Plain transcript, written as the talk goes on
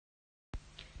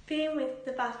Being with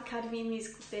the Bath Academy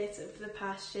Musical Theatre for the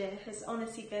past year has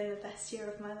honestly been the best year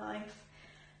of my life.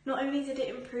 Not only did it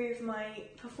improve my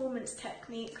performance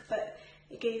technique, but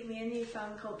it gave me a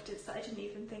newfound confidence that I didn't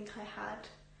even think I had.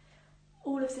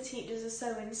 All of the teachers are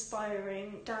so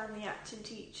inspiring. Dan, the acting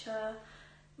teacher,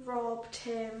 Rob,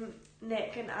 Tim,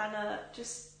 Nick and Anna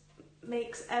just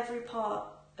makes every part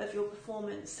of your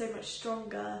performance so much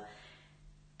stronger,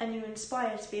 and you're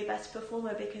inspired to be a better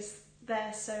performer because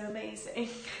they're so amazing.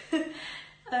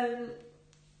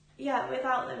 Yeah,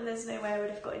 without them there's no way I would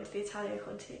have got into the Italia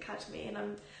Conti Academy, and I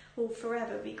will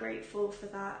forever be grateful for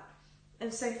that.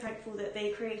 I'm so thankful that they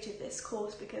created this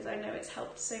course because I know it's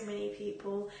helped so many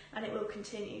people and it will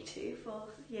continue to for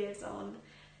years on.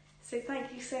 So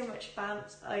thank you so much,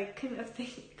 BAMT. I couldn't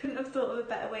have thought of a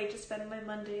better way to spend my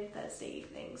Monday and Thursday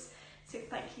evenings. So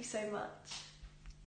thank you so much.